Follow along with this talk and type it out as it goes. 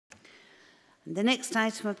And the next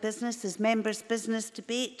item of business is members' business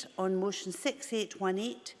debate on motion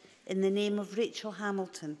 6818 in the name of Rachael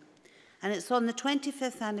Hamilton. And it's on the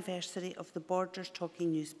 25th anniversary of the Borders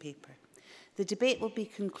Talking newspaper. The debate will be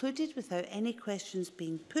concluded without any questions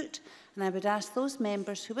being put, and I would ask those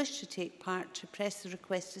members who wish to take part to press the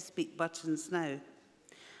request to speak buttons now.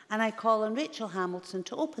 And I call on Rachael Hamilton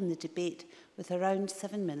to open the debate with around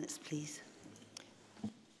 7 minutes, please.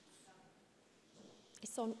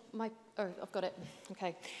 It's on my... Oh, I've got it.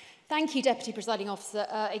 Okay. Thank you, Deputy Presiding Officer.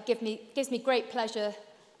 It gives me great pleasure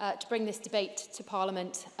to bring this debate to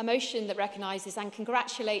Parliament, a motion that recognises and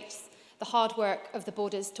congratulates the hard work of the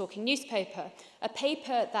Borders Talking newspaper, a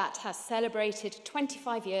paper that has celebrated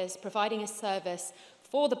 25 years providing a service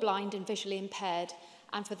for the blind and visually impaired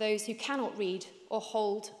and for those who cannot read or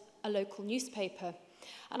hold a local newspaper.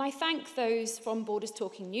 And I thank those from Borders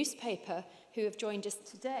Talking newspaper who have joined us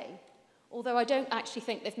today, although I don't actually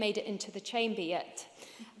think they've made it into the chamber yet.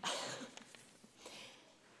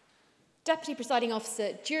 Deputy Presiding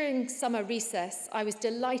Officer, during summer recess, I was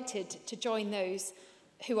delighted to join those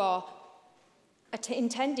who are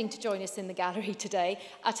intending to join us in the gallery today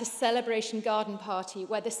at a celebration garden party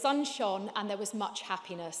where the sun shone and there was much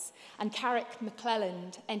happiness, and Carrick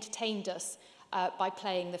McClelland entertained us by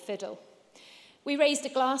playing the fiddle. We raised a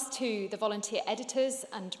glass to the volunteer editors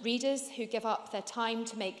and readers who give up their time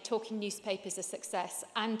to make Talking newspapers a success,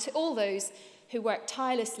 and to all those who work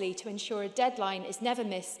tirelessly to ensure a deadline is never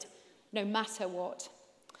missed, no matter what.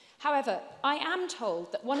 However, I am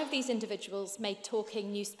told that one of these individuals made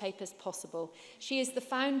Talking newspapers possible. She is the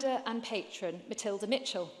founder and patron, Matilda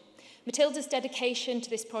Mitchell. Matilda's dedication to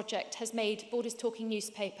this project has made Borders Talking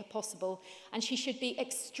newspaper possible, and she should be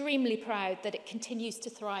extremely proud that it continues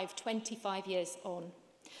to thrive 25 years on.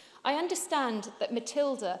 I understand that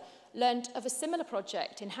Matilda learned of a similar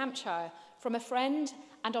project in Hampshire from a friend,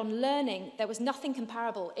 and on learning there was nothing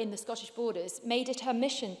comparable in the Scottish Borders, made it her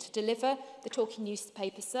mission to deliver the Talking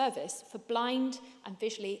newspaper service for blind and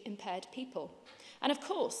visually impaired people. And of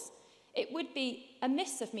course, it would be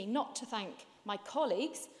amiss of me not to thank my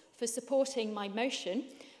colleagues for supporting my motion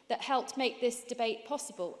that helped make this debate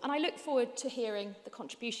possible, and I look forward to hearing the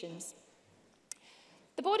contributions.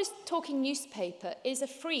 The Borders Talking newspaper is a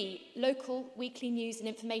free local weekly news and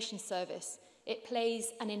information service. It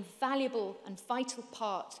plays an invaluable and vital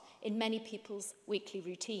part in many people's weekly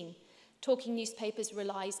routine. Talking newspapers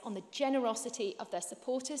relies on the generosity of their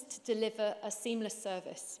supporters to deliver a seamless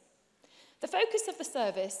service. The focus of the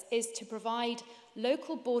service is to provide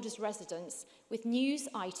local Borders residents with news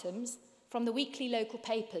items from the weekly local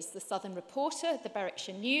papers, the Southern Reporter, the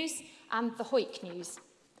Berwickshire News, and the Hawick News.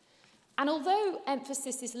 And although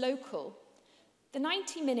emphasis is local, the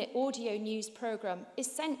 90-minute audio news programme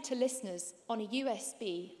is sent to listeners on a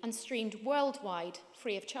USB and streamed worldwide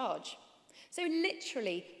free of charge. So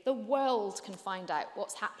literally, the world can find out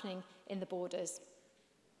what's happening in the Borders.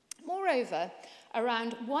 Moreover,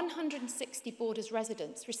 around 160 Borders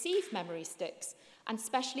residents receive memory sticks and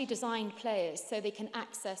specially designed players so they can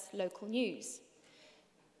access local news.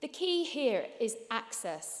 The key here is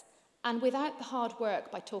access, and without the hard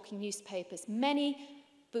work by Talking newspapers, many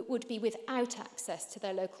would be without access to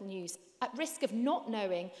their local news, at risk of not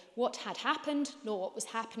knowing what had happened nor what was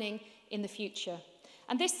happening in the future.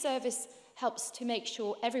 And this service helps to make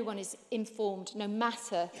sure everyone is informed no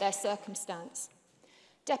matter their circumstance.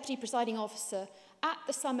 Deputy Presiding Officer, at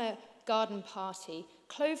the summer garden party,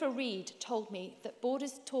 Clover Reid told me that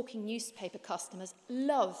Borders Talking newspaper customers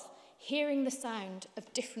love hearing the sound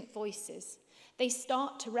of different voices. They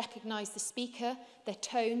start to recognise the speaker, their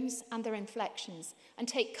tones and their inflections, and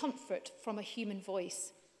take comfort from a human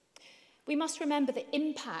voice. We must remember the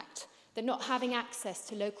impact that not having access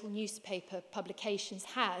to local newspaper publications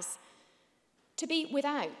has. To be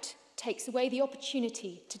without takes away the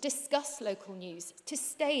opportunity to discuss local news, to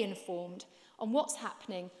stay informed on what's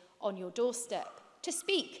happening on your doorstep, to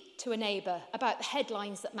speak to a neighbour about the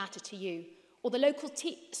headlines that matter to you, or the local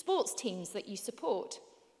sports teams that you support.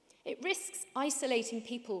 It risks isolating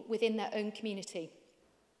people within their own community.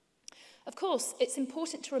 Of course, it's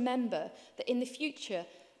important to remember that in the future,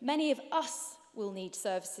 many of us will need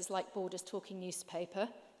services like Borders Talking newspaper.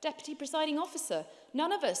 Deputy Presiding Officer,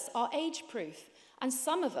 none of us are age-proof, and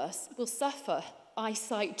some of us will suffer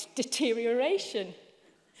eyesight deterioration.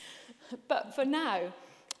 But for now,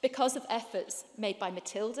 because of efforts made by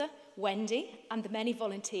Matilda, Wendy, and the many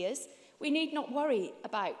volunteers, we need not worry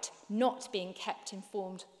about not being kept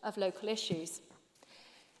informed of local issues.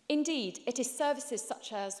 Indeed, it is services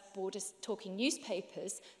such as Borders Talking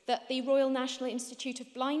newspapers that the Royal National Institute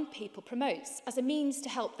of Blind People promotes as a means to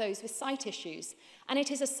help those with sight issues. And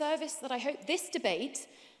it is a service that I hope this debate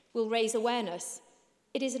will raise awareness.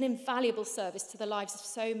 It is an invaluable service to the lives of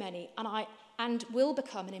so many, and will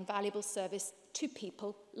become an invaluable service to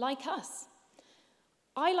people like us.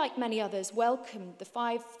 I, like many others, welcomed the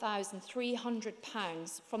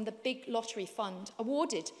 £5,300 from the Big Lottery Fund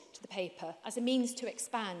awarded to the paper as a means to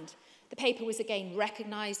expand. The paper was again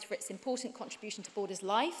recognised for its important contribution to Borders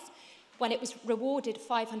Life when it was rewarded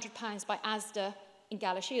 £500 by Asda in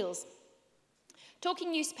Galashiels.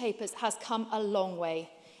 Talking Newspapers has come a long way.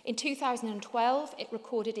 In 2012, it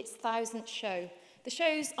recorded its 1,000th show. The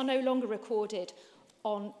shows are no longer recorded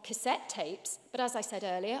on cassette tapes, but as I said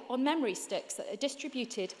earlier, on memory sticks that are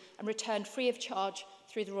distributed and returned free of charge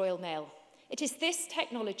through the Royal Mail. It is this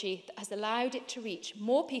technology that has allowed it to reach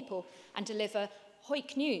more people and deliver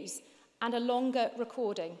Hawick news and a longer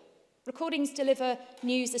recording. Recordings deliver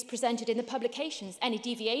news as presented in the publications. Any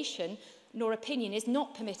deviation nor opinion is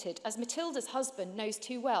not permitted, as Matilda's husband knows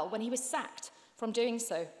too well when he was sacked from doing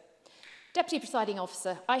so. Deputy Presiding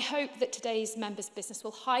Officer, I hope that today's members' business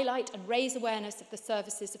will highlight and raise awareness of the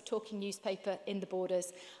services of Talking Newspaper in the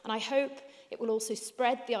Borders, and I hope it will also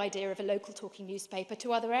spread the idea of a local talking newspaper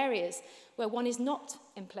to other areas where one is not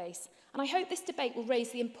in place. And I hope this debate will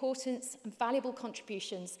raise the importance and valuable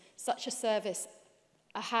contributions such a service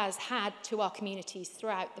has had to our communities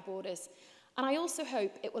throughout the Borders. And I also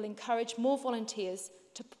hope it will encourage more volunteers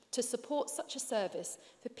to support such a service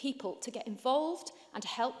for people to get involved and to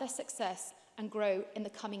help their success and grow in the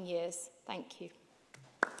coming years. Thank you.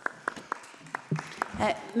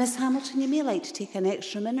 Ms Hamilton, you may like to take an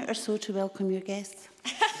extra minute or so to welcome your guests.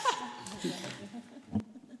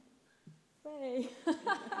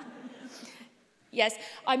 Yes,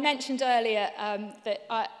 I mentioned earlier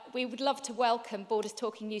that we would love to welcome Borders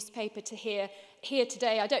Talking Newspaper to here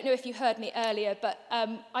today. I don't know if you heard me earlier, but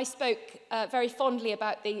I spoke very fondly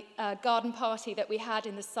about the garden party that we had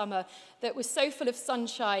in the summer that was so full of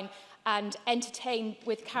sunshine and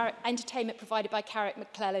entertainment provided by Carrick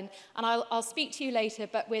McClellan. And I'll speak to you later,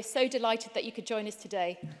 but we're so delighted that you could join us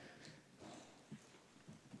today.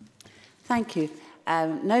 Thank you.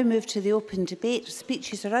 Now move to the open debate.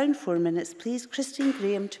 Speeches around 4 minutes, please. Christine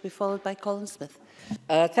Graham to be followed by Colin Smith.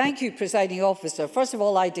 Thank you, Presiding Officer. First of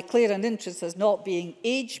all, I declare an interest as not being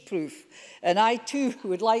age-proof, and I too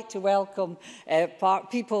would like to welcome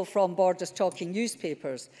people from Borders Talking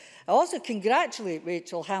Newspapers. I also congratulate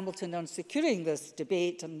Rachael Hamilton on securing this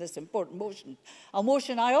debate and this important motion, a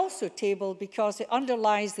motion I also tabled because it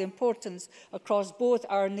underlies the importance across both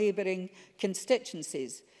our neighbouring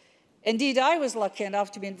constituencies. Indeed, I was lucky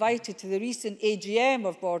enough to be invited to the recent AGM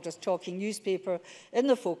of Borders Talking Newspaper in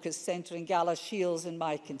the Focus Centre in Galashiels in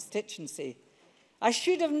my constituency. I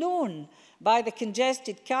should have known by the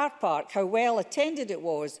congested car park how well attended it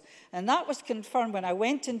was, and that was confirmed when I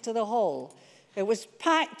went into the hall. It was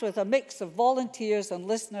packed with a mix of volunteers and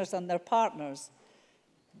listeners and their partners.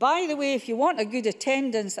 By the way, if you want a good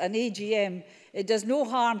attendance at an AGM, it does no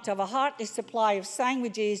harm to have a hearty supply of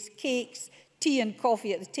sandwiches, cakes, tea and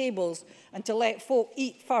coffee at the tables, and to let folk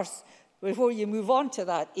eat first before you move on to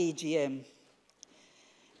that AGM.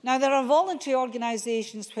 Now, there are voluntary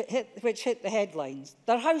organisations which hit the headlines.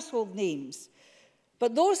 They're household names.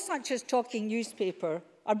 But those such as Talking Newspaper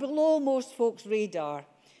are below most folks' radar,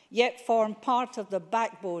 yet form part of the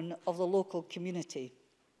backbone of the local community.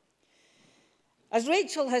 As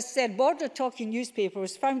Rachael has said, Borders Talking Newspaper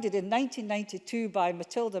was founded in 1992 by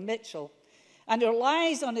Matilda Mitchell, and it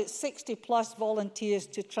relies on its 60-plus volunteers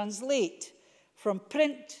to translate from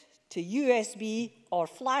print to USB or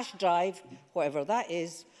flash drive, whatever that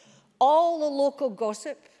is, all the local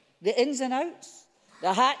gossip, the ins and outs,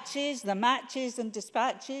 the hatches, the matches and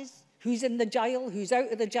dispatches, who's in the jail, who's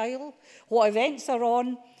out of the jail, what events are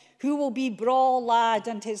on, who will be Braw Lad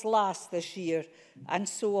and his lass this year, and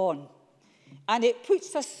so on. And it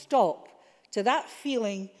puts a stop to that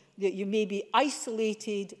feeling that you may be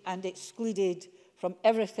isolated and excluded from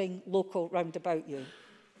everything local round about you.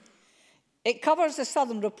 It covers the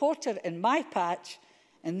Southern Reporter in my patch,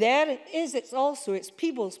 and there it's also its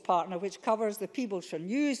Peebles partner, which covers the Peeblesshire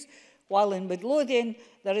News, while in Midlothian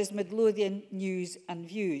there is Midlothian News and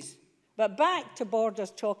Views. But back to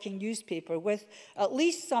Borders Talking Newspaper with at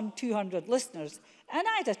least some 200 listeners, and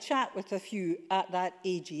I had a chat with a few at that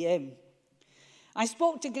AGM. I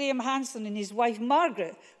spoke to Graham Hanson and his wife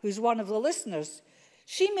Margaret, who's one of the listeners.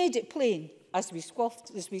 She made it plain, as we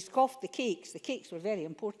scoffed the cakes were very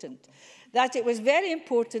important, that it was very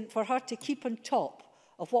important for her to keep on top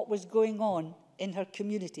of what was going on in her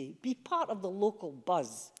community, be part of the local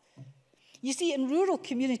buzz. You see, in rural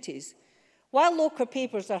communities, while local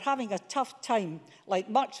papers are having a tough time, like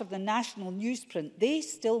much of the national newsprint, they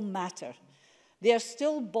still matter. They are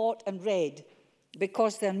still bought and read.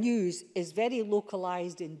 because their news is very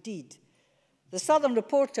localised indeed. The Southern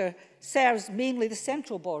Reporter serves mainly the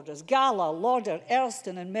central borders, Gala, Lauder,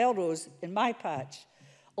 Earlston and Melrose in my patch,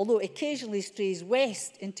 although it occasionally strays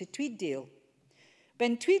west into Tweeddale. But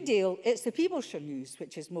in Tweeddale, it's the Peeblesshire News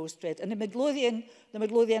which is most read, and the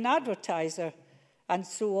Midlothian Advertiser, and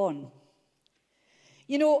so on.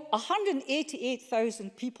 You know,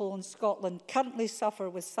 188,000 people in Scotland currently suffer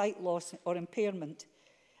with sight loss or impairment,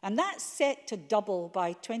 and that's set to double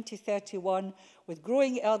by 2031 with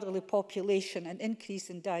growing elderly population and increase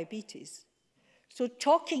in diabetes. So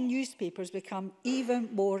talking newspapers become even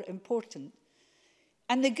more important.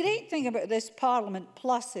 And the great thing about this Parliament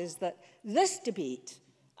Plus is that this debate,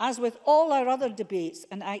 as with all our other debates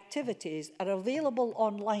and activities, are available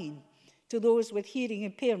online to those with hearing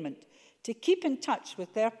impairment to keep in touch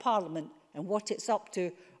with their Parliament and what it's up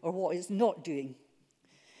to or what it's not doing.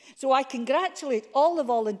 So I congratulate all the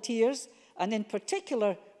volunteers, and in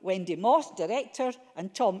particular Wendy Moss, Director,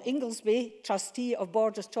 and Tom Inglesby, Trustee of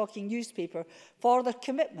Borders Talking Newspaper, for their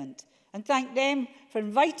commitment, and thank them for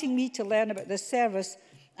inviting me to learn about this service,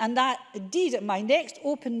 and that indeed at my next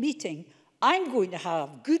open meeting I'm going to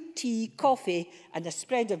have good tea, coffee and a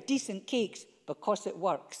spread of decent cakes because it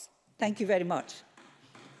works. Thank you very much.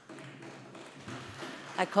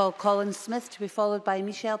 I call Colin Smith to be followed by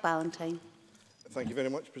Michelle Ballantyne. Thank you very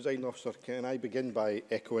much, Presiding Officer. Can I begin by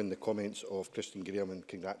echoing the comments of Christine Graham and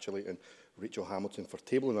congratulating Rachael Hamilton for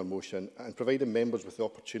tabling her motion and providing members with the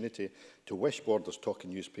opportunity to wish Borders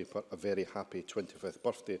Talking Newspaper a very happy 25th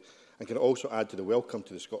birthday, and can also add to the welcome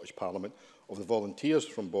to the Scottish Parliament of the volunteers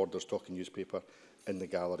from Borders Talking Newspaper in the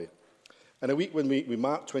gallery. In a week when we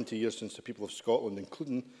mark 20 years since the people of Scotland,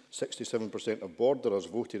 including 67% of Borderers,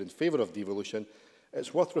 voted in favour of devolution,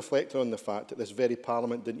 it's worth reflecting on the fact that this very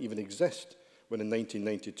Parliament didn't even exist when in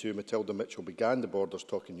 1992 Matilda Mitchell began the Borders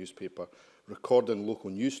Talking Newspaper, recording local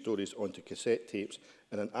news stories onto cassette tapes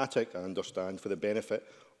in an attic, I understand, for the benefit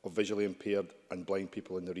of visually impaired and blind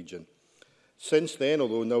people in the region. Since then,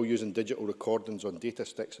 although now using digital recordings on data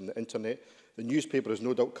sticks and the internet, the newspaper has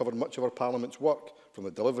no doubt covered much of our Parliament's work, from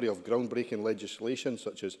the delivery of groundbreaking legislation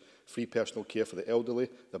such as free personal care for the elderly,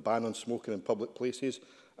 the ban on smoking in public places,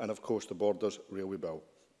 and of course the Borders Railway Bill.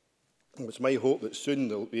 It's my hope that soon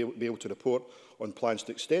they'll be able to report on plans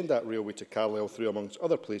to extend that railway to Carlisle through, amongst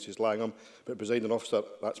other places, Langham, but, Presiding Officer,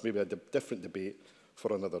 that's maybe a different debate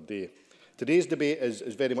for another day. Today's debate is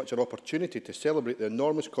very much an opportunity to celebrate the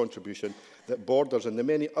enormous contribution that Borders and the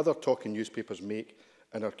many other talking newspapers make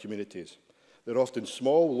in our communities. They're often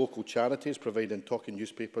small local charities providing talking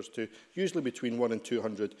newspapers to usually between 100 and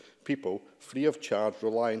 200 people, free of charge,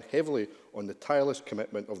 relying heavily on the tireless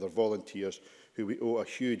commitment of their volunteers, who we owe a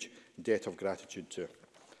huge debt of gratitude to.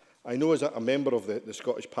 I know as a member of the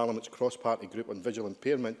Scottish Parliament's cross-party group on visual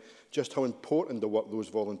impairment just how important the work those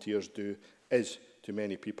volunteers do is to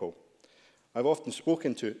many people. I've often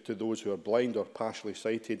spoken to those who are blind or partially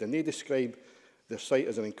sighted, and they describe their sight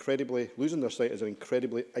as losing their sight as an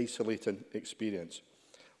incredibly isolating experience.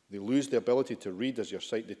 They lose the ability to read as your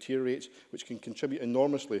sight deteriorates, which can contribute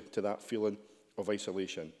enormously to that feeling of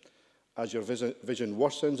isolation. As your vision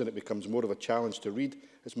worsens and it becomes more of a challenge to read,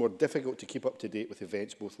 it's more difficult to keep up to date with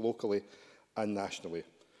events both locally and nationally.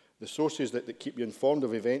 The sources that keep you informed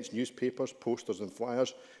of events, newspapers, posters and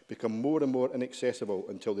flyers, become more and more inaccessible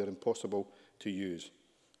until they're impossible to use.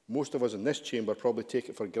 Most of us in this chamber probably take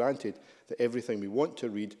it for granted that everything we want to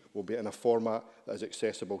read will be in a format that is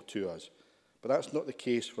accessible to us. But that's not the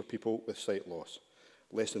case for people with sight loss.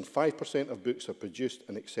 Less than 5% of books are produced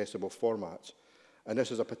in accessible formats. And this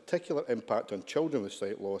has a particular impact on children with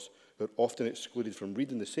sight loss, who are often excluded from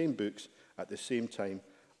reading the same books at the same time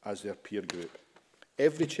as their peer group.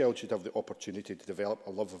 Every child should have the opportunity to develop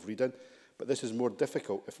a love of reading, but this is more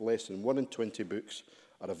difficult if less than 1 in 20 books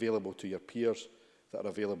are available to your peers that are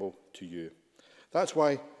available to you. That's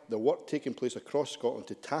why the work taking place across Scotland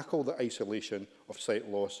to tackle the isolation of sight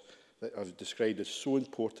loss that I've described is so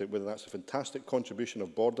important, whether that's the fantastic contribution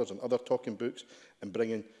of Borders and other talking books in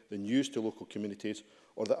bringing the news to local communities,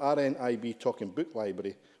 or the RNIB Talking Book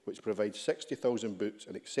Library, which provides 60,000 books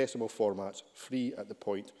in accessible formats, free at the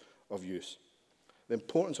point of use. The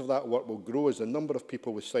importance of that work will grow as the number of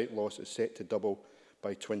people with sight loss is set to double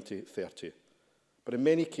by 2030. But in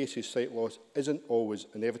many cases, sight loss isn't always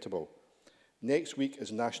inevitable. Next week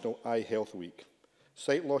is National Eye Health Week.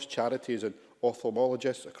 Sight loss charities and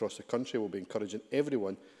ophthalmologists across the country will be encouraging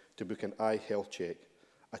everyone to book an eye health check,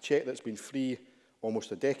 a check that's been free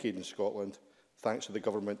almost a decade in Scotland, thanks to the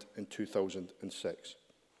government in 2006.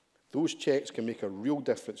 Those checks can make a real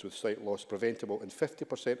difference with sight loss, preventable in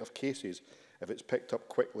 50% of cases if it's picked up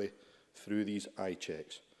quickly through these eye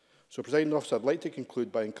checks. So, Presiding Officer, I'd like to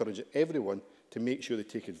conclude by encouraging everyone to make sure they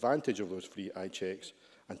take advantage of those free eye checks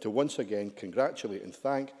and to once again congratulate and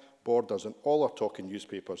thank Borders and all our talking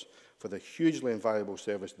newspapers for the hugely invaluable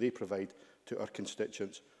service they provide to our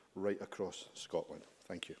constituents right across Scotland.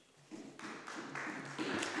 Thank you.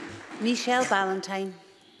 Michelle Ballantyne.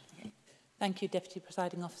 Thank you, Deputy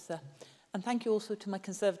Presiding Officer. And thank you also to my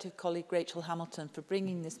Conservative colleague Rachael Hamilton for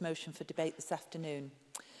bringing this motion for debate this afternoon.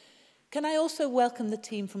 Can I also welcome the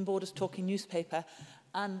team from Borders Talking newspaper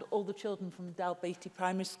and all the children from Dalbeatty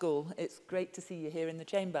Primary School. It's great to see you here in the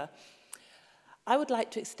chamber. I would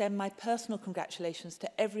like to extend my personal congratulations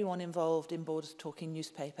to everyone involved in Borders Talking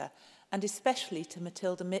newspaper, and especially to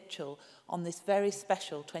Matilda Mitchell on this very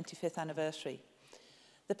special 25th anniversary.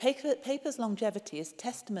 The paper's longevity is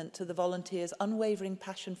testament to the volunteers' unwavering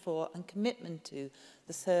passion for and commitment to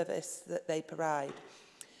the service that they provide.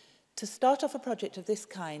 To start off a project of this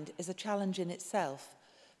kind is a challenge in itself,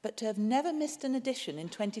 but to have never missed an edition in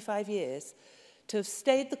 25 years, to have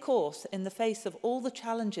stayed the course in the face of all the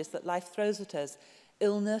challenges that life throws at us,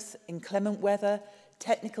 illness, inclement weather,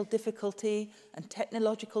 technical difficulty and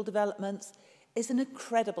technological developments, is an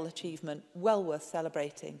incredible achievement, well worth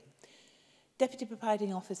celebrating. Deputy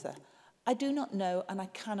Presiding Officer, I do not know and I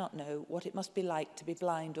cannot know what it must be like to be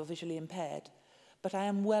blind or visually impaired, but I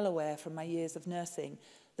am well aware from my years of nursing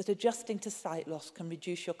that adjusting to sight loss can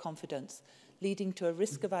reduce your confidence, leading to a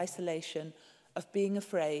risk of isolation, of being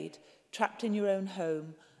afraid, trapped in your own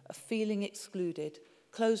home, of feeling excluded,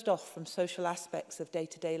 closed off from social aspects of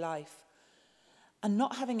day-to-day life. And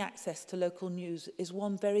not having access to local news is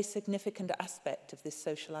one very significant aspect of this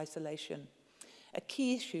social isolation, a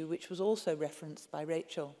key issue which was also referenced by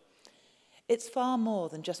Rachael. It's far more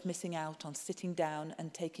than just missing out on sitting down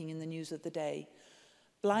and taking in the news of the day.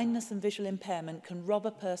 Blindness and visual impairment can rob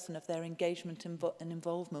a person of their engagement and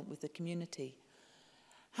involvement with the community.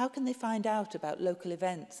 How can they find out about local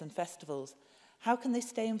events and festivals? How can they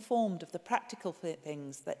stay informed of the practical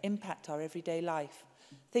things that impact our everyday life?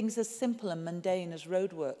 Things as simple and mundane as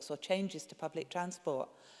roadworks or changes to public transport.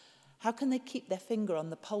 How can they keep their finger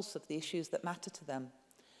on the pulse of the issues that matter to them?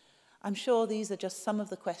 I'm sure these are just some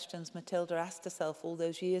of the questions Matilda asked herself all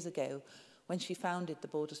those years ago when she founded the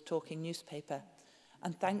Borders Talking newspaper.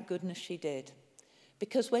 And thank goodness she did.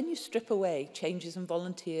 Because when you strip away changes in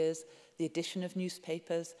volunteers, the addition of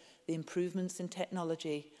newspapers, the improvements in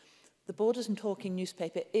technology, the Borders and Talking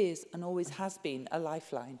newspaper is and always has been a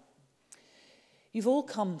lifeline. You've all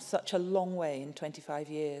come such a long way in 25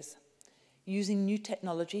 years. Using new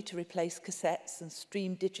technology to replace cassettes and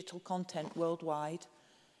stream digital content worldwide,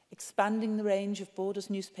 expanding the range of Borders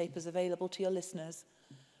newspapers available to your listeners,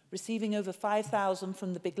 receiving over 5,000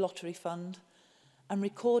 from the Big Lottery Fund, and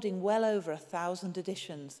recording well over 1,000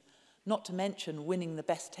 editions, not to mention winning the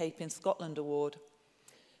Best Tape in Scotland award.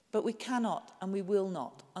 But we cannot and we will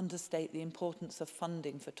not understate the importance of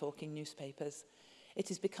funding for talking newspapers. It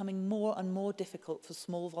is becoming more and more difficult for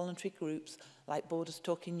small voluntary groups like Borders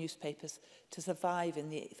Talking newspapers to survive in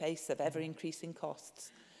the face of ever-increasing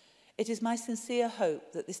costs. It is my sincere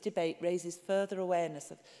hope that this debate raises further awareness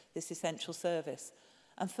of this essential service,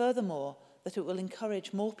 and furthermore, that it will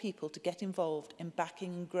encourage more people to get involved in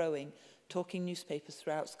backing and growing talking newspapers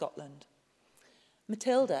throughout Scotland.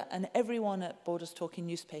 Matilda and everyone at Borders Talking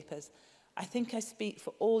newspapers, I think I speak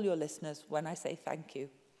for all your listeners when I say thank you.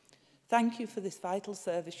 Thank you for this vital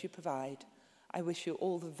service you provide. I wish you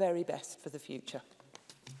all the very best for the future.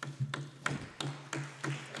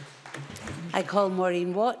 I call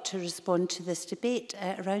Maureen Watt to respond to this debate.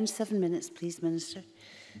 Around 7 minutes, please, Minister.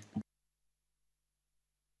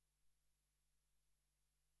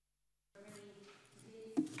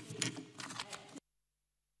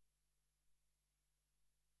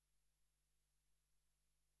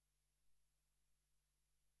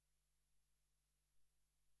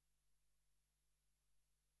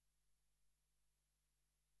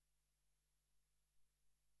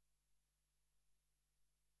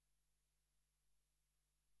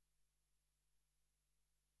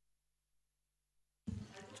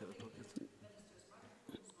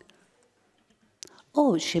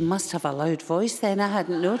 Oh, she must have a loud voice then. I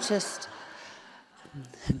hadn't noticed.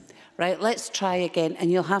 Right, let's try again. And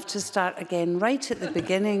you'll have to start again right at the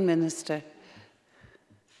beginning, Minister.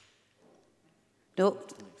 No.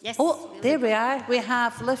 Yes. Oh, there we are. We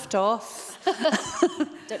have lift off.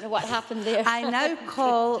 Don't know what happened there. I now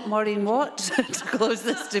call Maureen Watt to close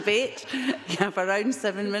this debate. You have around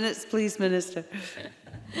 7 minutes, please, Minister.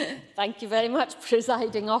 Thank you very much,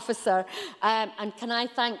 Presiding Officer. And can I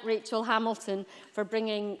thank Rachael Hamilton for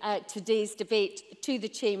bringing today's debate to the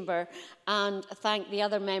Chamber, and thank the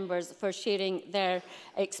other members for sharing their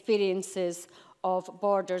experiences of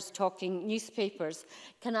Borders Talking Newspapers.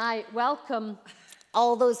 Can I welcome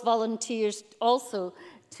all those volunteers also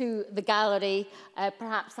to the gallery?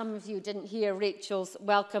 Perhaps some of you didn't hear Rachel's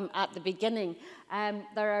welcome at the beginning.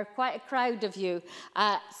 There are quite a crowd of you,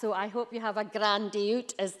 so I hope you have a grand day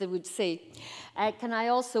out, as they would say. Can I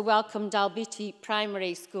also welcome Dalbeattie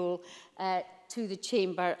Primary School to the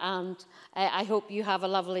chamber, and I hope you have a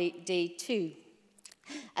lovely day too.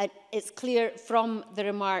 It's clear from the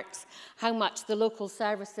remarks how much the local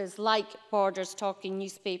services like Borders Talking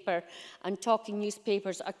Newspaper and talking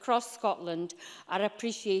newspapers across Scotland are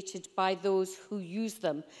appreciated by those who use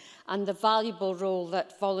them, and the valuable role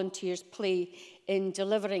that volunteers play in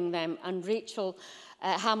delivering them. And Rachael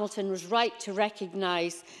Hamilton was right to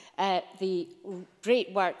recognise the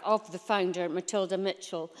great work of the founder, Matilda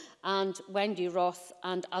Mitchell, and Wendy Ross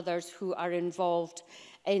and others who are involved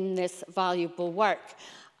in this valuable work.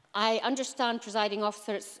 I understand, presiding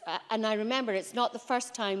officers, and I remember it's not the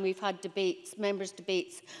first time we've had debates, members'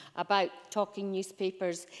 debates about talking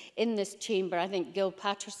newspapers in this chamber. I think Gil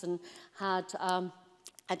Patterson had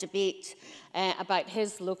a debate about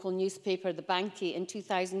his local newspaper, The Bankie, in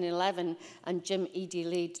 2011, and Jim Eadie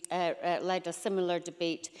led a similar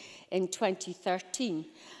debate in 2013.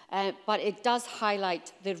 But it does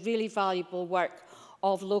highlight the really valuable work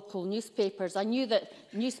of local newspapers. I knew that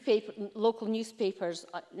local newspapers,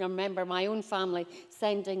 I remember my own family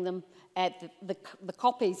sending them the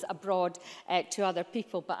copies abroad to other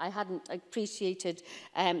people, but I hadn't appreciated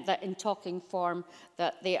that in talking form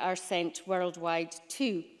that they are sent worldwide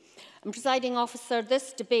too. And presiding officer,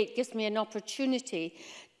 this debate gives me an opportunity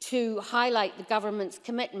to highlight the government's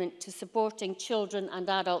commitment to supporting children and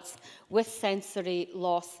adults with sensory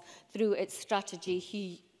loss through its strategy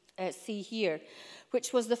See Here,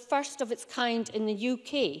 which was the first of its kind in the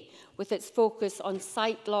UK, with its focus on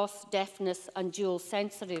sight loss, deafness and dual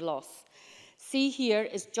sensory loss. See Here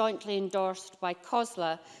is jointly endorsed by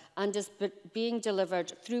COSLA and is being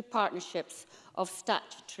delivered through partnerships of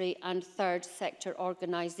statutory and third sector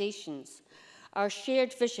organisations. Our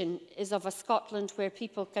shared vision is of a Scotland where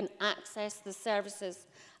people can access the services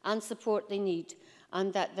and support they need,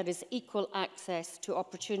 and that there is equal access to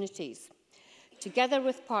opportunities. Together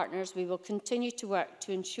with partners, we will continue to work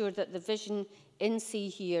to ensure that the vision in See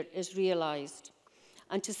Here is realised.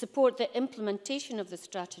 And to support the implementation of the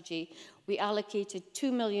strategy, we allocated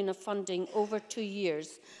 £2 million of funding over 2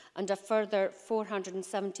 years and a further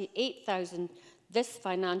 £478,000 this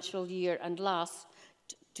financial year and last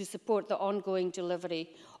to support the ongoing delivery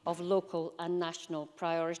of local and national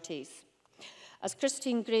priorities. As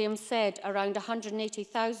Christine Graham said, around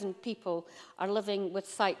 180,000 people are living with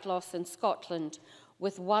sight loss in Scotland,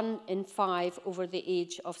 with 1 in 5 over the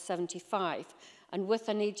age of 75. And with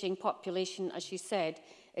an ageing population, as she said,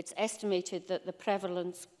 it's estimated that the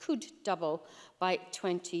prevalence could double by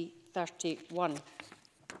 2031.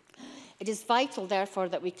 It is vital, therefore,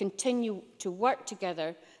 that we continue to work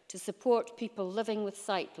together to support people living with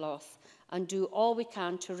sight loss and do all we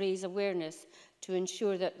can to raise awareness to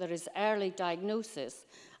ensure that there is early diagnosis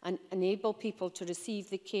and enable people to receive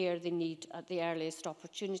the care they need at the earliest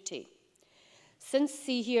opportunity. Since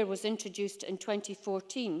See Here was introduced in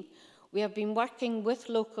 2014, we have been working with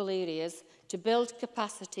local areas to build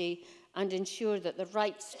capacity and ensure that the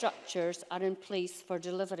right structures are in place for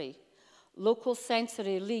delivery. Local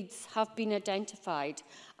sensory leads have been identified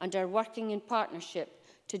and are working in partnership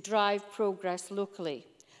to drive progress locally.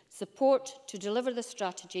 Support to deliver the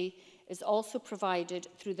strategy is also provided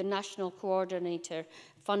through the National Coordinator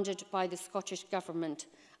funded by the Scottish Government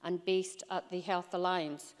and based at the Health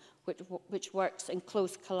Alliance, which works in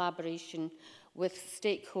close collaboration with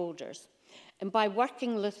stakeholders. And by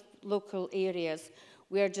working with local areas,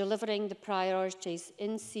 we are delivering the priorities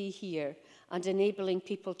in See Here and enabling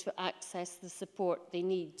people to access the support they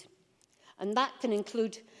need. And that can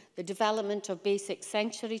include the development of basic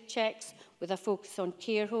sensory checks with a focus on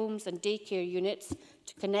care homes and daycare units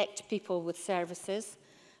to connect people with services,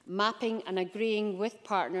 mapping and agreeing with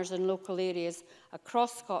partners in local areas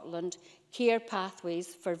across Scotland care pathways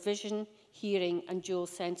for vision, hearing and dual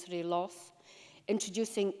sensory loss,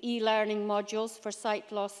 introducing e-learning modules for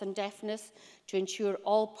sight loss and deafness to ensure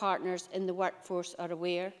all partners in the workforce are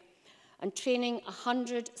aware, and training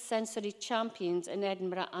 100 sensory champions in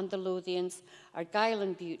Edinburgh and the Lothians, Argyll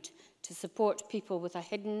and Bute, to support people with a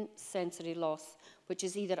hidden sensory loss, which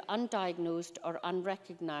is either undiagnosed or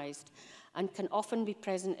unrecognised, and can often be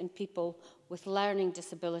present in people with learning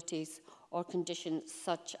disabilities or conditions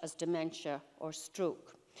such as dementia or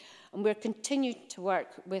stroke. And we're continuing to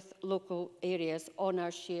work with local areas on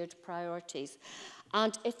our shared priorities.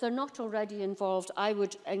 And if they're not already involved, I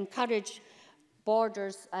would encourage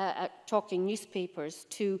Borders Talking newspapers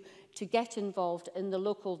to get involved in the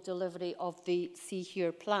local delivery of the See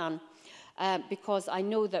Here plan. Because I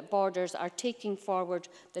know that Borders are taking forward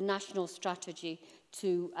the national strategy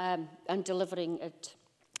and delivering it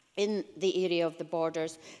in the area of the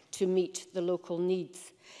borders to meet the local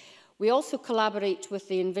needs. We also collaborate with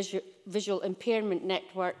the Visual Impairment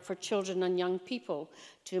Network for Children and Young People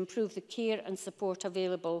to improve the care and support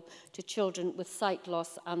available to children with sight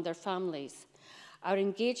loss and their families. Our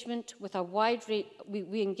engagement with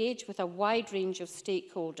we engage with a wide range of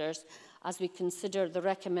stakeholders as we consider the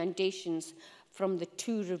recommendations from the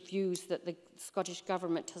 2 reviews that the Scottish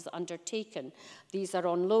Government has undertaken. These are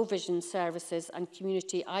on low vision services and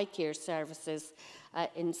community eye care services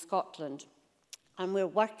in Scotland. And we're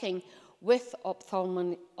working with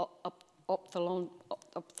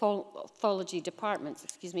ophthalmology departments,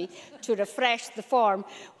 to refresh the form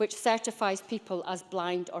which certifies people as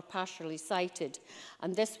blind or partially sighted.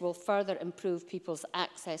 And this will further improve people's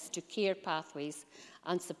access to care pathways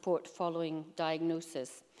and support following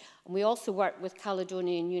diagnosis. And we also work with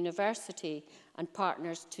Caledonian University and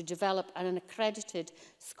partners to develop an accredited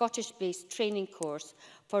Scottish-based training course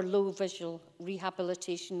for low visual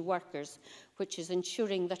rehabilitation workers, which is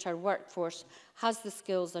ensuring that our workforce has the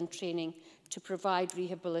skills and training to provide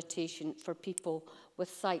rehabilitation for people with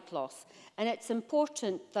sight loss. And it's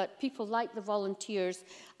important that people like the volunteers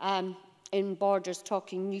in Borders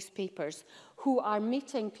Talking newspapers who are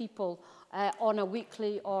meeting people on a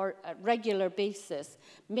weekly or a regular basis,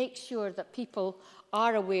 make sure that people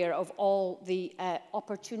are aware of all the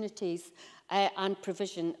opportunities and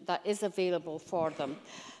provision that is available for them.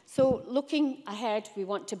 So looking ahead, we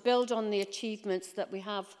want to build on the achievements that we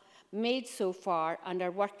have made so far and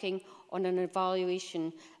are working on an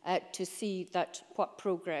evaluation to see that what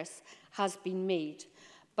progress has been made.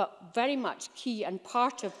 But very much key and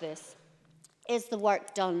part of this is the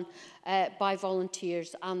work done by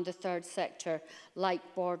volunteers and the third sector,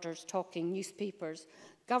 like Borders Talking newspapers.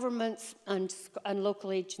 Governments and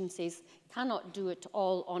local agencies cannot do it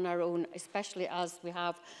all on our own, especially as we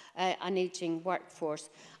have an ageing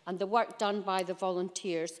workforce. And the work done by the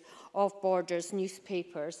volunteers of Borders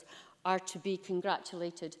newspapers are to be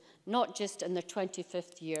congratulated, not just in their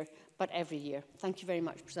 25th year, but every year. Thank you very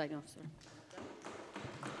much, Presiding Officer.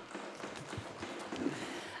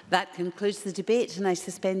 That concludes the debate, and I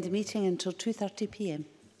suspend the meeting until 2:30 p.m.